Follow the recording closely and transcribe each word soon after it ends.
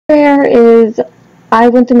part is I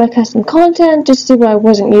went through my custom content just to see what I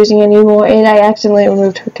wasn't using anymore, and I accidentally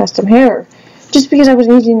removed her custom hair. Just because I was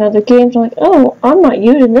using other games, I'm like, oh, I'm not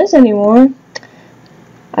using this anymore.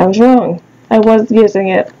 I was wrong. I was using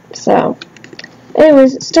it, so.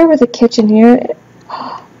 Anyways, start with the kitchen here.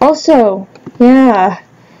 Also, yeah,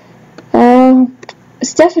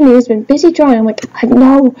 Stephanie has been busy drawing. I'm like,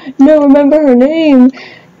 no, remember her name.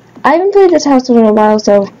 I haven't played this house in a while,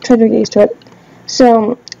 so I'm trying to get used to it.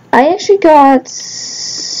 So, I actually got, I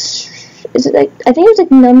think it was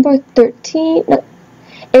like number 13, no,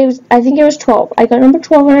 I think it was 12. I got number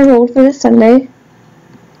 12 when I rolled for this Sunday.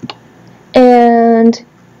 And,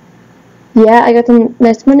 yeah, I got some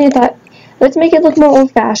nice money. I thought, let's make it look more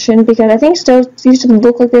old-fashioned, because I think stoves used to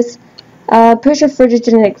look like this. Pretty sure fridges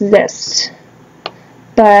didn't exist.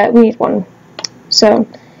 But we need one. So,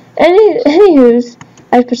 anywho's,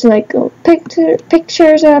 I put some like little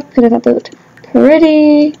pictures up because I thought they looked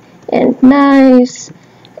pretty and nice.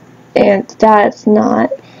 And that's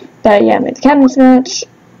not. But yeah, I made the cabinets match.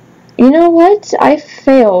 You know what? I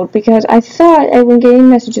failed because I thought I wasn't getting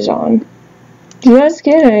messages on. Just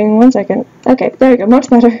kidding. 1 second. Okay, there we go. Much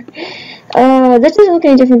better. This doesn't look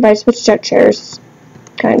any different, but I switched out chairs.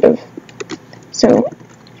 Kind of. So,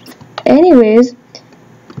 anyways.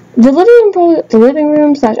 The living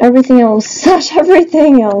room slash everything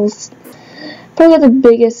else probably the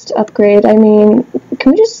biggest upgrade. I mean,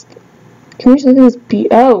 can we just look at this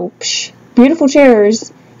beautiful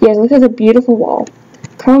chairs? Yes, look at the beautiful wall.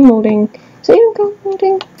 Crown molding. Is it even crown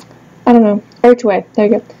molding? I don't know. Archway. There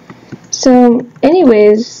you go. So,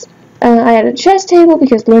 anyways, I had a chess table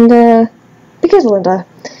because Linda,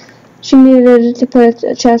 she needed to put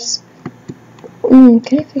a chess. Can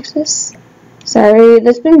I fix this? Sorry,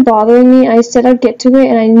 that's been bothering me. I said I'd get to it,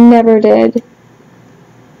 and I never did.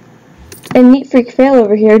 And Neat Freak Fail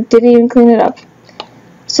over here didn't even clean it up.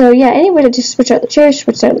 So yeah, anyway, I just switched out the chair,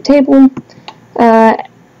 switched out the table.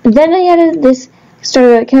 Then I added this,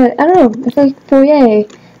 started kind of, I don't know, I feel like foyer.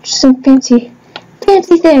 Just some fancy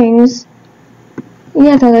things.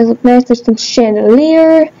 Yeah, I thought that looked nice. There's some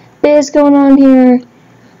chandelier biz going on here.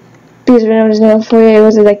 Because when I was in the foyer, it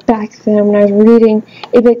was like back then when I was reading,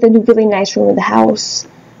 it'd be like the really nice room of the house.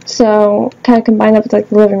 So, kind of combined up with like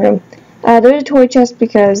the living room. There's a toy chest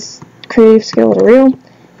because creative skills are real.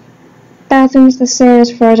 Bathroom's the same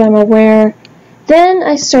as far as I'm aware. Then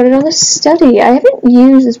I started on the study. I haven't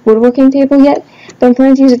used this woodworking table yet, but I'm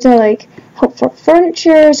planning to use it to like help for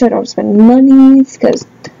furniture so I don't spend money because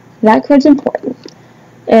that card's important.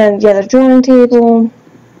 And yeah, the drawing table.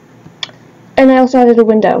 And I also added a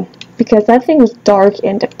window, because that thing was dark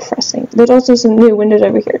and depressing. There's also some new windows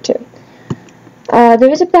over here, too.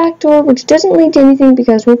 There is a back door, which doesn't lead to anything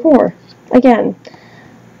because we're poor. Again.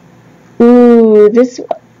 Ooh,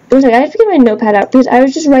 I have to get my notepad out, because I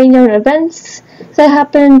was just writing down events that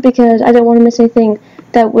happened, because I didn't want to miss anything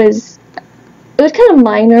that was, it was kind of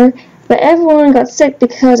minor, but everyone got sick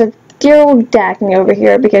because of dear old Dagny over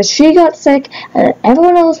here, because she got sick, and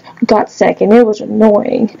everyone else got sick, and it was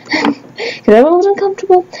annoying. Because everyone was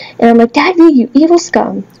uncomfortable, and I'm like, Dagny, you evil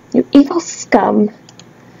scum. You evil scum.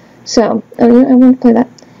 So, I want to play that.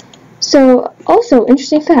 So, also,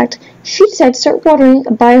 interesting fact, she decided to start watering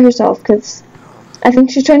by herself, because I think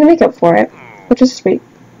she's trying to make up for it, which is sweet.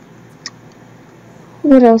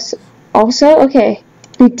 What else? Also, okay,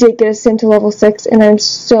 we did get a sim to level 6, and I'm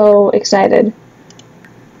so excited.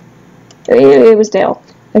 It was Dale.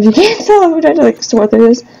 If you can't tell, I'm trying to like sort through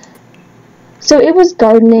this. So it was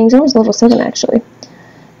gardening. So I was level 7 actually,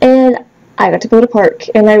 and I got to go to park,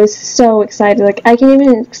 and I was so excited. Like I can't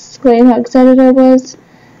even explain how excited I was.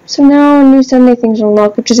 So now new Sunday things are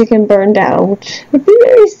unlocked, which is it can burn down, which would be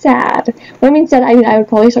very sad. When I mean sad, I mean I would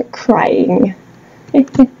probably start crying. Well,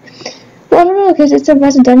 I don't know because it's a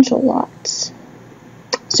residential lot.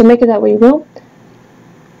 So make it that way you will.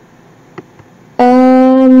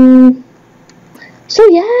 So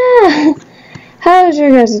yeah, how's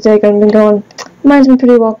your guys' day been going? Mine's been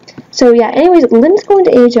pretty well. So yeah, anyways, Lynn's going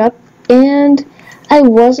to age up, and I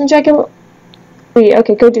wasn't checking. Wait,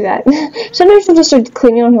 okay, go do that. Sometimes she'll just start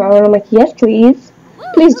cleaning on her own. I'm like, yes, please,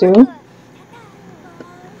 please do.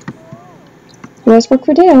 Let's work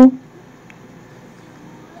for Dale.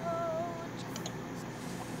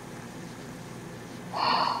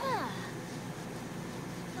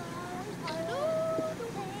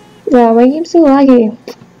 Yeah, my game's so laggy.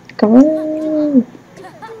 Come on.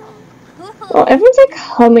 Oh, everyone's like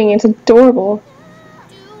humming. It's adorable.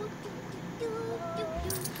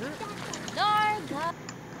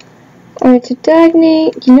 Alright, so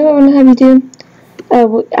Dagny, you know what I'm gonna have you do?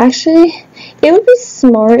 Well, actually, it would be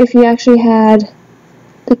smart if you actually had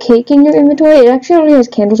the cake in your inventory? It actually already has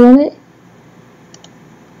candles on it.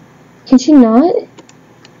 Can she not?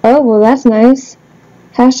 Oh, well, that's nice.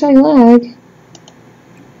 Hashtag lag.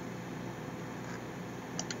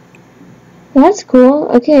 That's cool.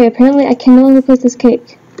 Okay, apparently I can no longer place this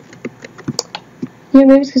cake. Yeah,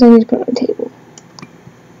 maybe it's because I need to put it on the table.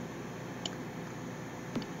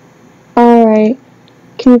 Alright.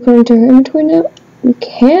 Can we put it into her inventory now? We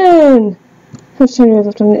can! How much time do we have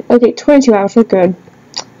left on it? Okay, 22 hours. We're good.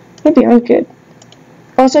 Maybe I'm good.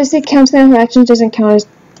 Also, I say counting on her actions doesn't count as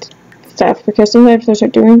stuff, because sometimes they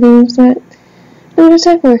start doing things that I don't have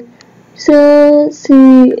time for. So, let's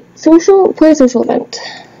see. Play a social event.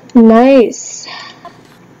 Nice.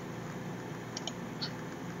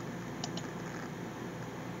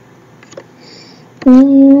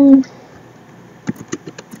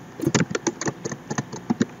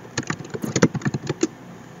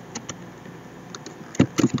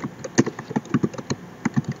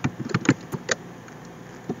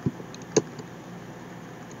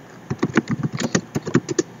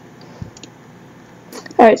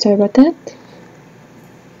 Alright, sorry about that.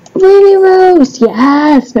 Lady Rose!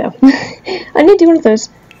 Yes! No. I need to do one of those.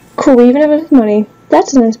 Cool, we even have enough money.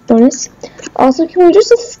 That's a nice bonus. Also, can we just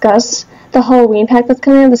discuss the Halloween pack that's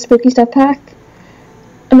coming out, the spooky stuff pack?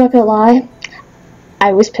 I'm not gonna lie.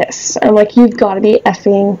 I was pissed. I'm like, you've gotta be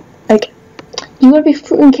effing, like, you gotta be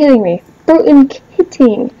fruitin' kidding me. Fruitin'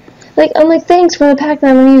 kidding. Like, I'm like, thanks for the pack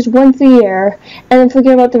that I'm gonna use once a year, and then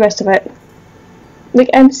forget about the rest of it. Like,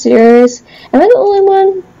 I'm serious. Am I the only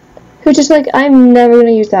one who just like, I'm never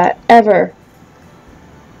gonna use that, ever?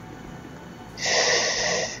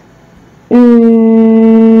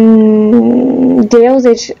 Dale's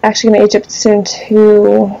actually gonna age up soon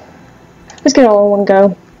too. Let's get it all in one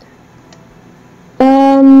go.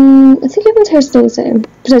 I think everyone's hair is still the same.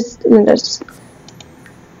 Besides Linda's.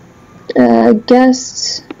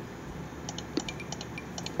 Guest.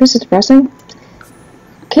 This is depressing.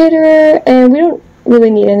 Caterer, and we don't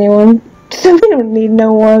really need anyone. We don't need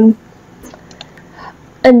no one.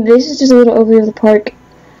 And this is just a little overview of the park.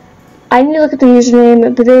 I need to look at the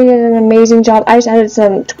username, but they did an amazing job. I just added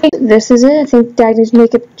some tweaks. This is it. I think Dagny's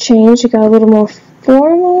makeup changed. It got a little more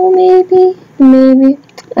formal, maybe? Maybe.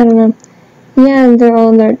 I don't know. Yeah, and they're all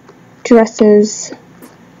in their dresses.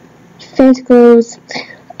 Fancy clothes.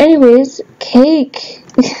 Anyways, cake.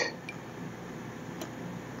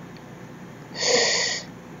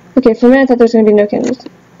 Okay, for a minute I thought there was going to be no candles.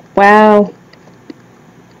 Wow.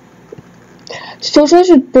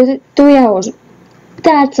 Socialization visit 3 hours.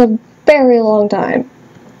 That's a very long time.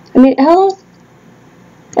 I mean, how long?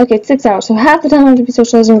 Okay, it's 6 hours, so half the time I have to be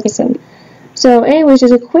socializing with the sim. So, anyways,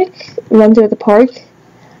 just a quick run through the park.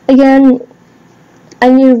 Again, I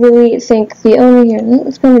need to really thank the owner here.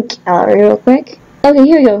 Let's go in the gallery real quick. Okay,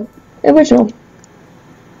 here we go. Original.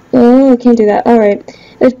 Oh, I can't do that. Alright.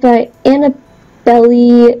 It's by Annabelle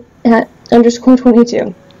 _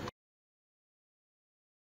 22.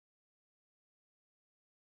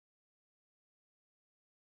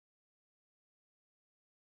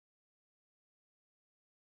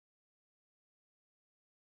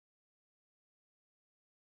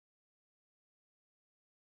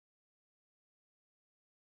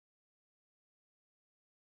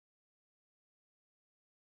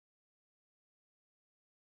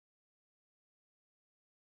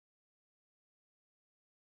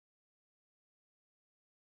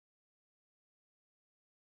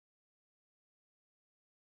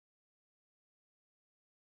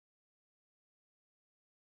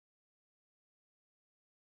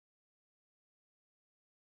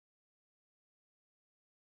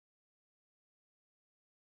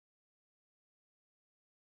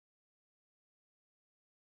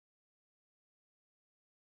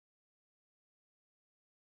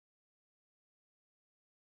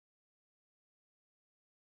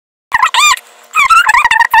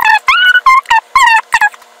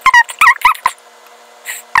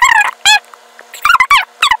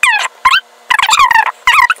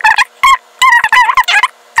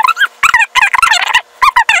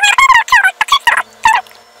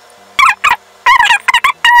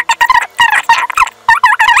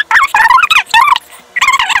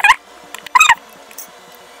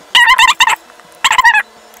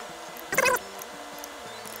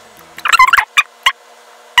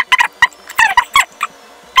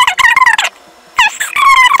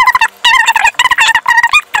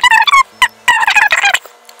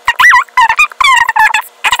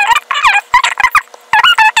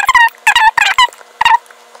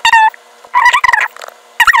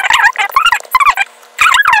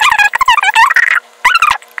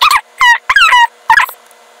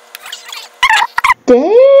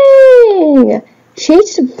 Dang!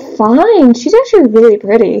 Jade's fine. She's actually really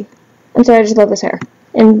pretty. I'm sorry, I just love this hair.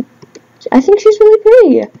 And I think she's really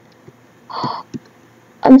pretty.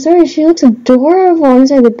 I'm sorry, she looks adorable. I'm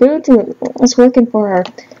sorry, the boots and it's working for her.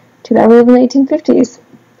 Too bad we live in the 1850s.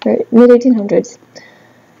 Or mid-1800s.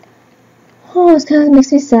 Oh, this kind of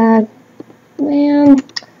makes me sad. Man.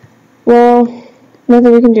 Well,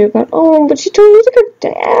 nothing we can do about. Oh, but she totally looks like her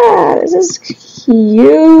dad. This is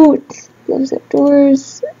cute. Loves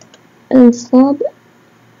outdoors. And slob.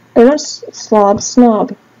 Or not slob,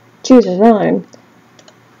 snob. Jesus, rhyme.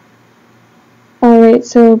 Alright,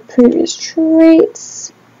 so previous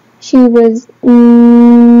traits. She was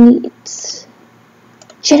neat.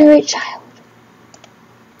 Generate child.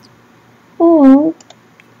 Oh,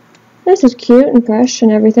 this is cute and fresh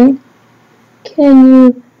and everything. Can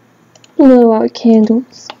you blow out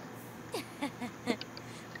candles?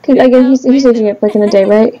 Again, he's aging it like in a day,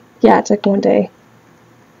 right? Yeah, it's like 1 day.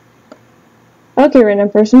 Okay, random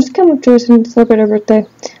person, just come up to us and celebrate her birthday.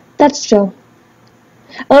 That's chill.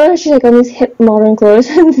 Oh, she's like on these hip modern clothes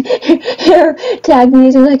and hair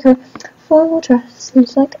tagging and like her formal dress. And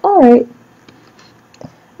it's like, alright.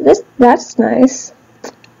 That's nice.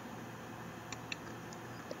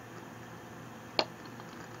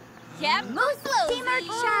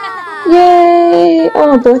 Yay!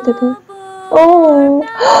 Oh, birthday boy. Oh.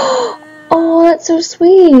 Oh, that's so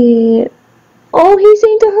sweet. Oh, he's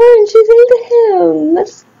saying to her and she's saying to him.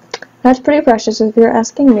 That's pretty precious if you're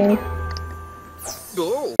asking me.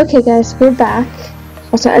 Okay guys, we're back.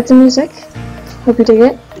 Also add some music. Hope you dig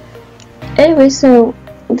it. Anyway, so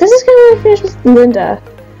this is kind of where I finished with Linda.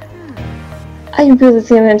 I really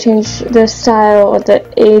think I'm going to change the style or the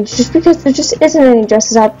age just because there just isn't any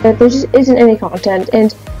dresses out there. There just isn't any content.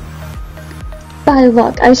 And by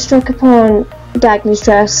luck, I struck upon Dagny's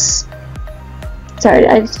dress. Sorry,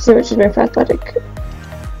 I see what she's wearing for athletic.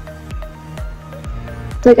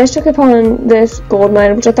 Like, I struck upon this gold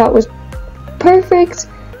mine, which I thought was perfect.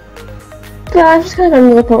 But I'm just kind of getting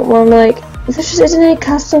to the point where I'm like, there just isn't any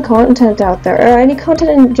custom content out there, or any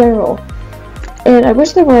content in general. And I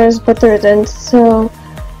wish there was, but there isn't, so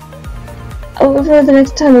over the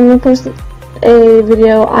next time I'm going to post a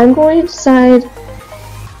video, I'm going to decide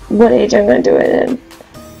what age I'm going to do it in.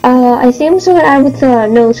 I think I'm still going to add with the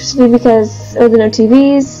no electricity because of the no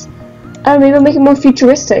TVs. Maybe I'll make it more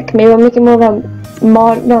futuristic. Maybe I'll make it more of a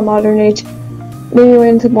not modern age. Maybe we're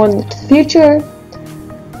into more into the future.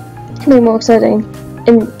 Maybe more exciting.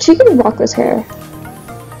 And she can rock this hair.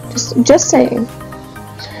 Just saying.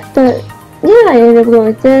 But yeah, I ended up going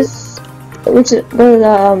with this, which is one of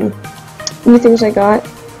the new things I got.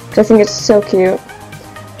 Cause I think it's so cute.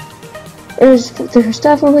 It was through her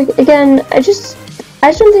stuff. I'm like, again, I just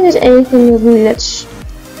don't think there's anything really that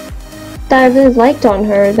I really liked on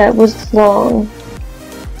her that was long.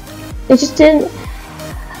 It just didn't.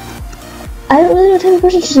 I don't really know what type of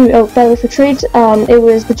person she's gonna be. Oh, by the way, for traits, it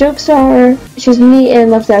was the joke star. She's neat and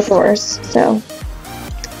loves the outdoors. So,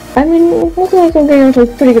 I mean, looking like I'm getting off to a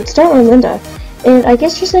pretty good start on Linda. And I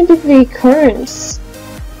guess she's gonna be the current.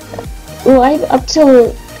 Well, up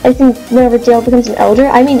till I think whenever Jade becomes an elder.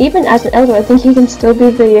 I mean, even as an elder, I think he can still be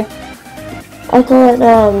the. I'll call it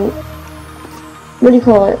what do you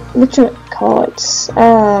call it? What should I call it?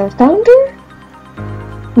 Founder?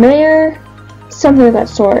 Mayor? Something of that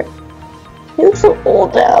sort. He looks so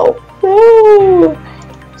old now. No.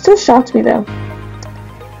 Still shocks me though.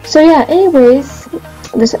 So yeah, anyways,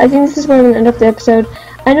 I think this is where I'm going to end up the episode.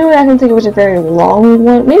 I know I don't think it was a very long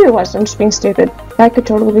one. Maybe it was, I'm just being stupid. That could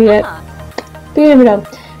totally be it. But you never know.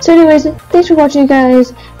 So anyways, thanks for watching, you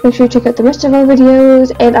guys. Make sure you check out the rest of our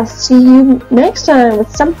videos, and I'll see you next time with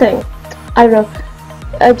something. I don't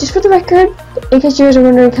know. Just for the record, in case you guys are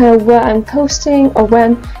wondering kind of what I'm posting or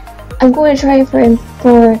when, I'm going to try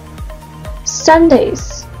for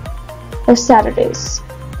Sundays or Saturdays.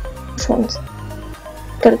 Which ones?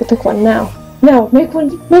 Gotta go pick one now. No, make a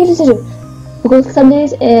decision. We'll go with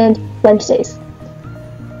Sundays and Wednesdays.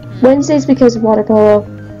 Wednesdays because of water polo.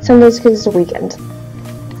 Sundays because it's a weekend.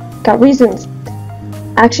 Got reasons.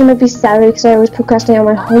 Actually, it might be Saturday because I always procrastinate on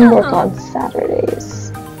my homework on Saturdays.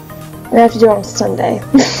 And I have to do it on Sunday.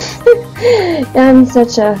 I'm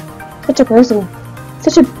such a person.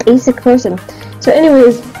 Such a basic person. So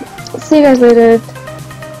anyways, see you guys later.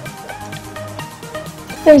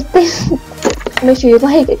 Make sure you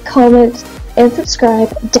like, comment, and subscribe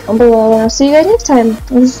down below. And I'll see you guys next time.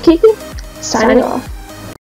 This is Kiki, signing off.